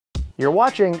You're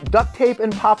watching Duct Tape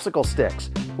and Popsicle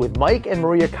Sticks with Mike and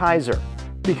Maria Keiser,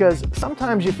 because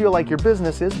sometimes you feel like your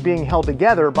business is being held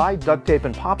together by duct tape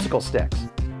and popsicle sticks.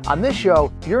 On this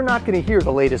show, you're not going to hear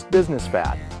the latest business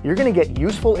fad. You're going to get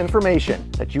useful information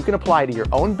that you can apply to your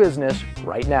own business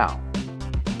right now.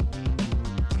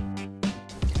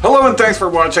 Hello and thanks for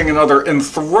watching another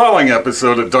enthralling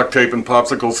episode of Duct Tape and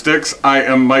Popsicle Sticks. I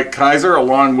am Mike Keiser,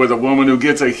 along with a woman who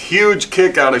gets a huge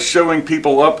kick out of showing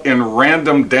people up in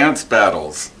random dance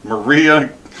battles,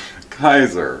 Maria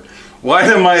Keiser. Why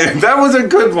am I... That was a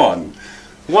good one.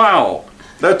 Wow.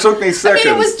 That took me seconds. I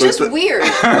mean, it was just weird.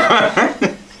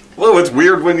 Well, it's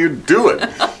weird when you do it.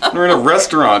 You're in a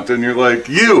restaurant and you're like,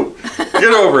 you,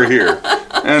 get over here.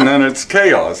 And then it's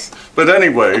chaos. But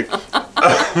anyway...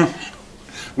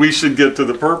 we should get to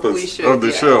the purpose of the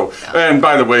show. Yeah. And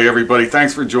by the way, everybody,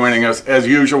 thanks for joining us. As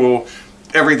usual,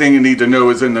 everything you need to know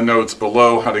is in the notes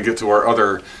below. How to get to our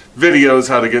other videos,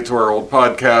 how to get to our old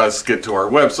podcasts, get to our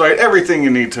website. Everything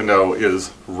you need to know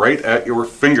is right at your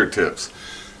fingertips.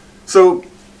 So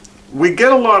we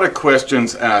get a lot of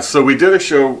questions asked. So we did a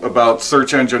show about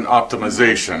search engine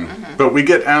optimization, but we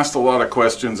get asked a lot of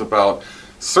questions about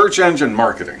search engine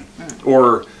marketing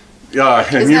or... Yeah,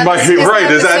 and you might be right.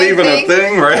 Is that even a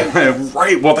thing? Right?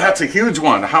 Right. Well, that's a huge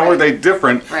one. How are they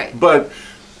different? Right. But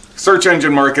search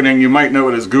engine marketing, you might know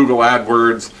it as Google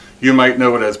AdWords. You might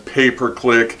know it as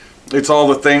pay-per-click. It's all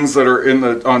the things that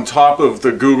are on top of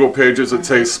the Google pages that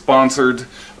say sponsored.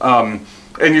 And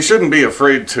you shouldn't be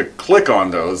afraid to click on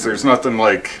those. There's nothing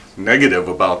like negative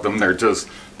about them. They're just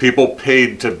people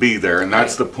paid to be there, and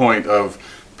that's the point of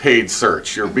paid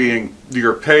search. You're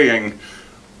paying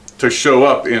to show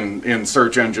up in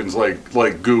search engines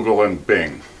like Google and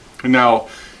Bing. Now,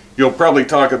 you'll probably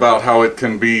talk about how it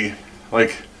can be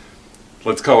like,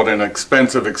 let's call it an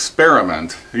expensive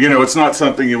experiment. You know, it's not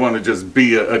something you want to just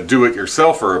be a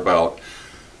do-it-yourselfer about.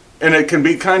 And it can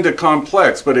be kind of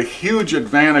complex, but a huge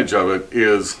advantage of it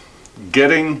is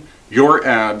getting your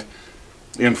ad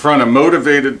in front of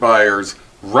motivated buyers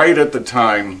right at the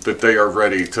time that they are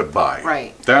ready to buy.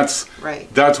 Right. That's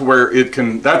where it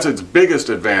can, that's its biggest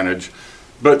advantage.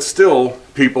 But still,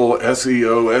 people,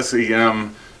 SEO,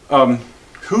 SEM,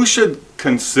 who should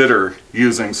consider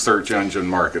using search engine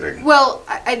marketing? Well,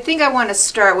 I think I want to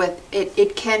start with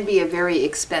it can be a very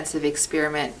expensive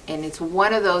experiment, and it's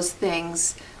one of those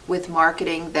things with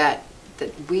marketing that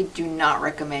we do not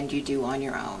recommend you do on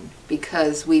your own,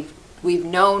 because we've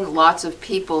known lots of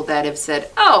people that have said,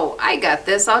 oh, I got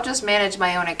this, I'll just manage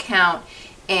my own account,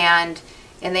 and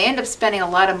they end up spending a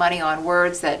lot of money on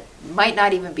words that might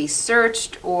not even be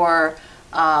searched, or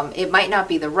it might not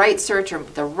be the right search or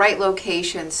the right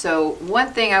location. So one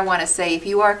thing I want to say, if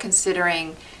you are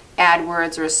considering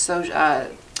AdWords or a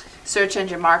search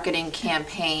engine marketing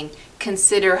campaign,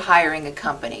 consider hiring a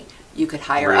company. You could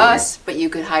hire us, but you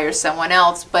could hire someone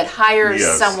else, but hire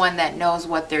someone that knows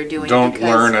what they're doing. Don't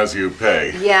learn as you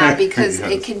pay. Yeah, because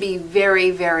it can be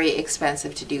very, very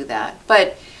expensive to do that.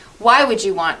 But why would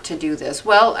you want to do this?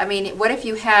 Well, I mean, what if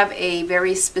you have a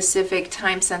very specific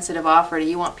time-sensitive offer that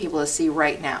you want people to see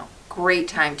right now? Great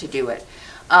time to do it.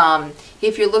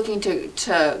 If you're looking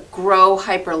to grow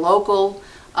hyper-local,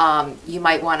 you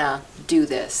might want to do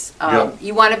this.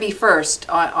 You want to be first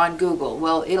on Google.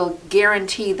 Well, it'll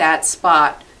guarantee that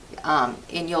spot,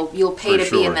 and you'll pay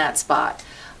to be in that spot.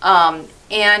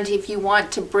 And if you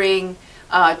want to bring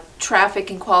traffic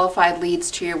and qualified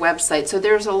leads to your website, so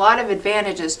there's a lot of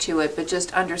advantages to it. But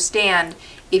just understand,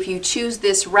 if you choose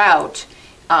this route,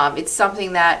 it's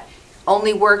something that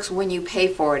only works when you pay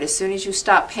for it. As soon as you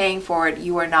stop paying for it,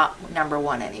 you are not number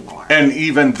one anymore. And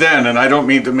even then, and I don't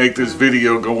mean to make this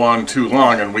video go on too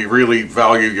long, and we really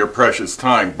value your precious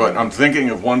time, but I'm thinking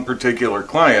of one particular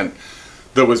client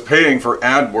that was paying for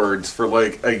AdWords for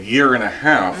like a year and a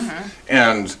half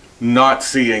and not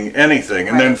seeing anything,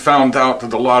 and then found out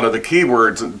that a lot of the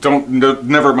keywords,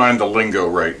 never mind the lingo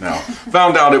right now,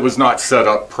 found out it was not set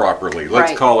up properly.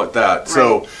 Let's call it that.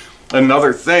 So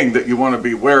another thing that you want to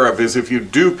be aware of is if you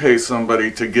do pay somebody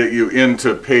to get you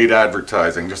into paid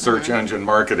advertising, to search engine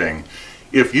marketing,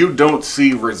 if you don't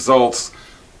see results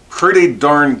pretty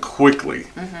darn quickly,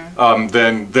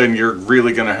 then you're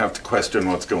really going to have to question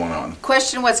what's going on.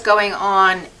 Question what's going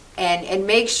on, and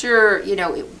make sure, you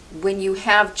know, when you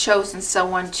have chosen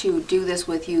someone to do this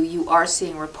with you, you are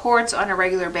seeing reports on a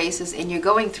regular basis, and you're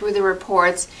going through the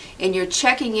reports, and you're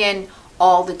checking in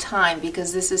all the time,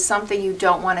 because this is something you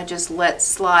don't want to just let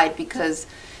slide, because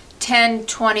 $10,000,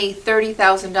 $20,000,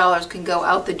 $30,000 can go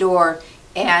out the door,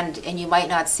 and you might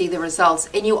not see the results.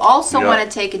 And you also want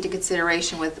to take into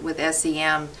consideration with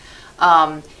SEM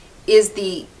is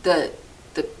the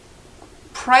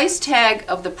price tag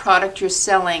of the product you're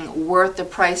selling worth the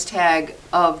price tag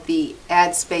of the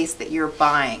ad space that you're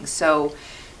buying? So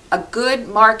a good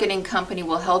marketing company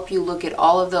will help you look at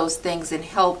all of those things and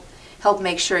help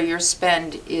make sure your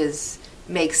spend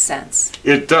makes sense.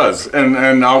 It does,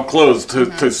 and I'll close to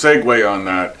segue on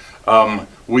that.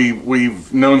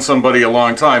 We've known somebody a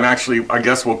long time, actually I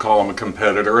guess we'll call him a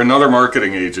competitor, another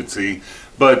marketing agency,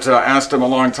 but asked him a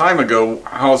long time ago,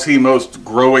 how's he most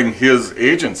growing his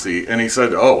agency? And he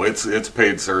said, oh, it's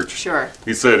paid search. Sure.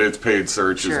 He said it's paid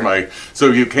search Sure. is my, so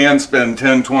you can spend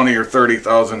 $10, $20, or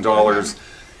 $30,000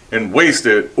 and waste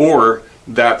it, or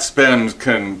that spend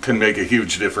can make a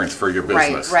huge difference for your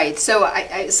business. Right. So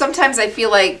I sometimes I feel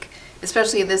like,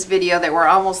 especially in this video, that we're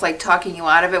almost like talking you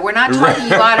out of it. We're not talking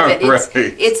you out of it. Right.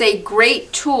 It's a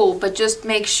great tool, but just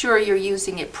make sure you're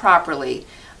using it properly.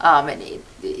 And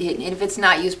if it's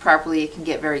not used properly, it can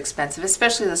get very expensive,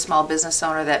 especially the small business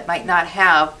owner that might not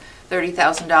have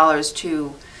 $30,000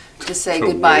 to say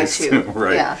goodbye to.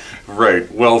 Right. Yeah.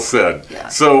 Right. Well said. Yeah.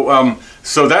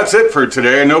 So that's it for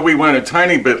today. I know we went a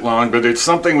tiny bit long, but it's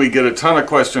something we get a ton of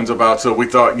questions about, so we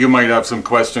thought you might have some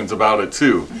questions about it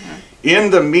too.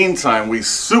 In the meantime, we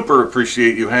super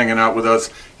appreciate you hanging out with us.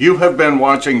 You have been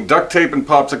watching Duct Tape and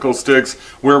Popsicle Sticks,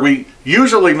 where we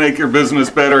usually make your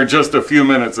business better just a few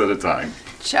minutes at a time.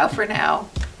 Ciao for now.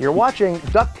 You're watching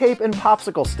Duct Tape and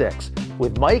Popsicle Sticks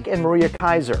with Mike and Maria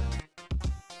Keiser.